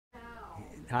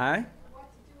Huh?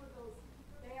 What to do with those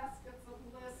baskets of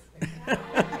lists?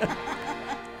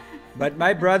 But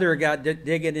my brother got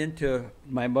digging into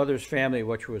my mother's family,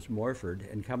 which was Morford,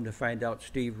 and come to find out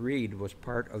Steve Reed was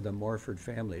part of the Morford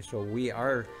family. So we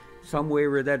are some way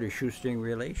or that a shoestring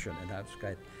relation. And I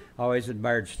always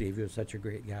admired Steve. He was such a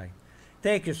great guy.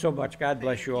 Thank you so much. God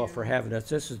bless you all for having us.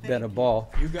 This has been a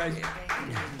ball. You guys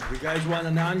want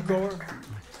an encore?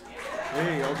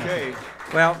 Hey, okay.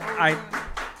 Well,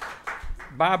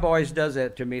 Bob always does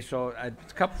that to me. So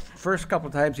first couple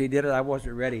times he did it, I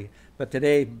wasn't ready. But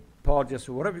today, Paul just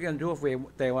said, what are we going to do if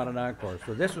they want an encore?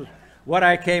 So this was what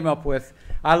I came up with.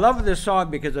 I love this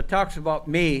song because it talks about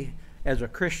me as a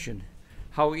Christian,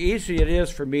 how easy it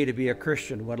is for me to be a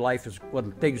Christian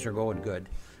when things are going good.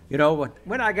 You know,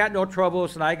 when I got no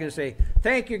troubles and I can say,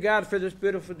 thank you, God, for this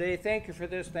beautiful day. Thank you for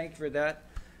this. Thank you for that.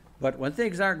 But when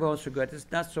things aren't going so good, it's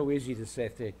not so easy to say,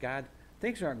 thank God,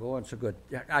 things aren't going so good.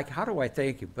 How do I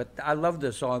thank you? But I love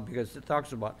this song because it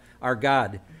talks about our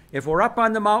God. If we're up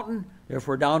on the mountain, if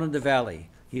we're down in the valley,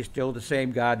 he's still the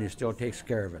same God and he still takes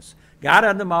care of us. God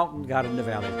on the mountain, God in the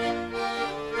valley.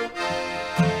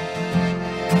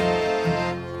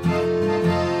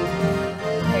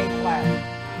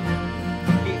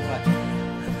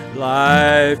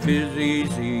 Life is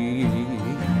easy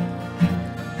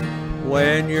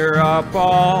when you're up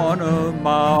on a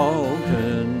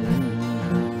mountain.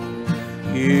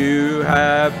 You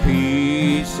have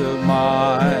peace of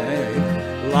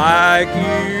mind like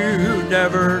you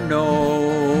never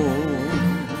known.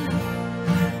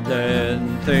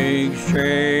 Then things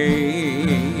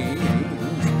change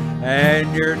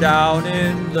and you're down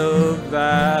in the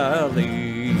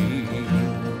valley.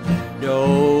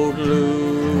 Don't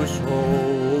lose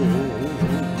hope,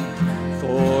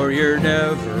 for you're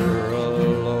never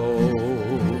alone.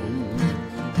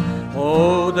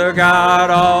 Oh, the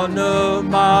God on the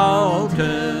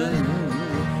mountain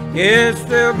is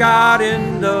still God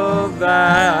in the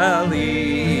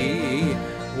valley.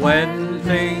 When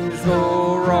things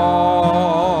go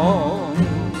wrong,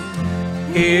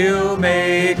 he'll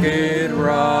make it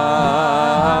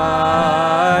right.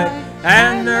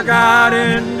 And the God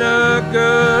in the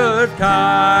good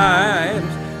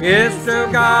times is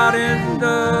still God in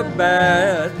the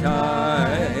bad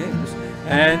times.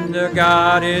 And the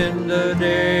God in the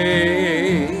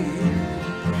day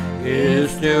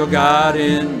is still God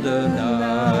in the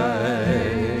night.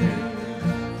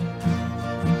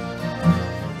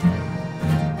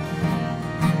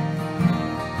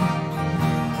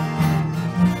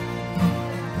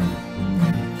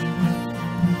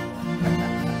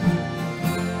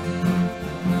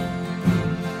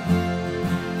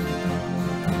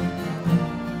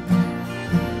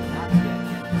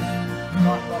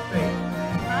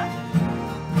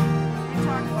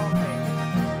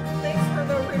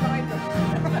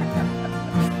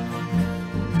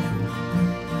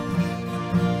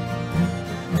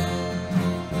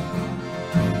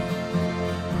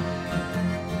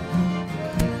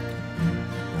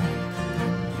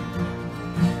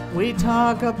 We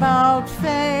talk about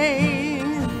faith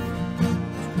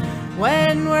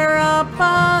when we're up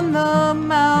on the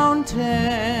mountain.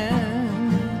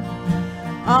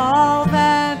 All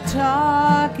that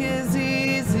talk is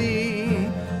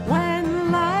easy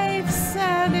when life's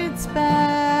at its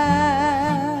best.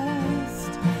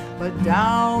 But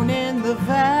down in the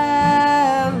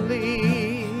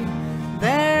valley,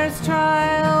 there's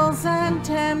trials and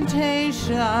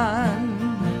temptation.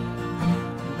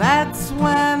 That's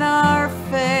when our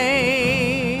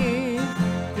faith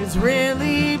is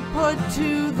really put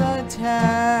to the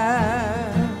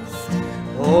test.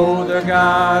 Oh, the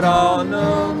God on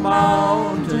the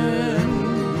mountain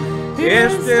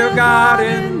is still God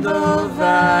in the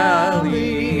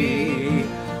valley.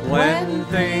 When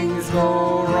things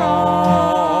go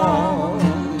wrong,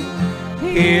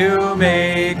 he'll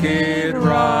make it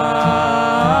right.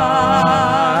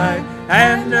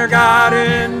 And the God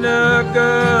in the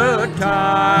good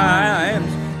times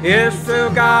is still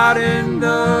God in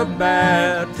the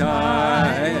bad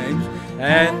times.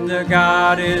 And the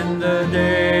God in the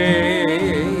day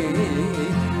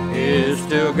is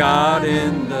still God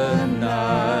in the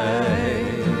night.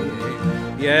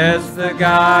 Yes, the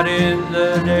God in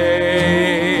the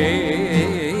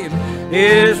day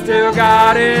is still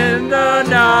God in the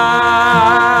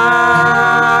night.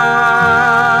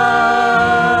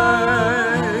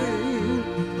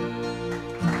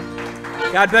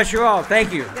 God bless you all.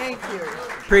 Thank you. Thank you.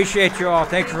 Appreciate you all.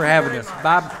 Thanks for having us.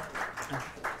 Bob?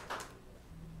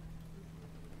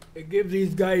 Give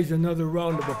these guys another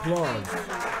round of applause.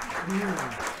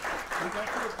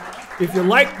 If you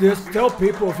like this, tell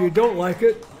people. If you don't like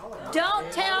it,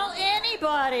 Don't tell anybody.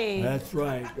 everybody. That's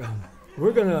right.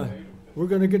 We're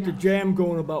gonna get the jam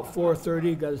going about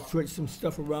 4:30. Got to switch some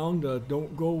stuff around.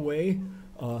 Don't go away.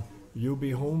 You'll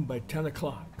be home by 10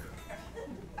 o'clock.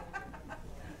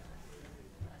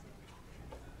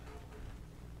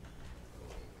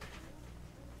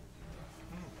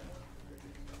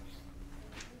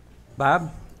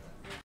 Bob?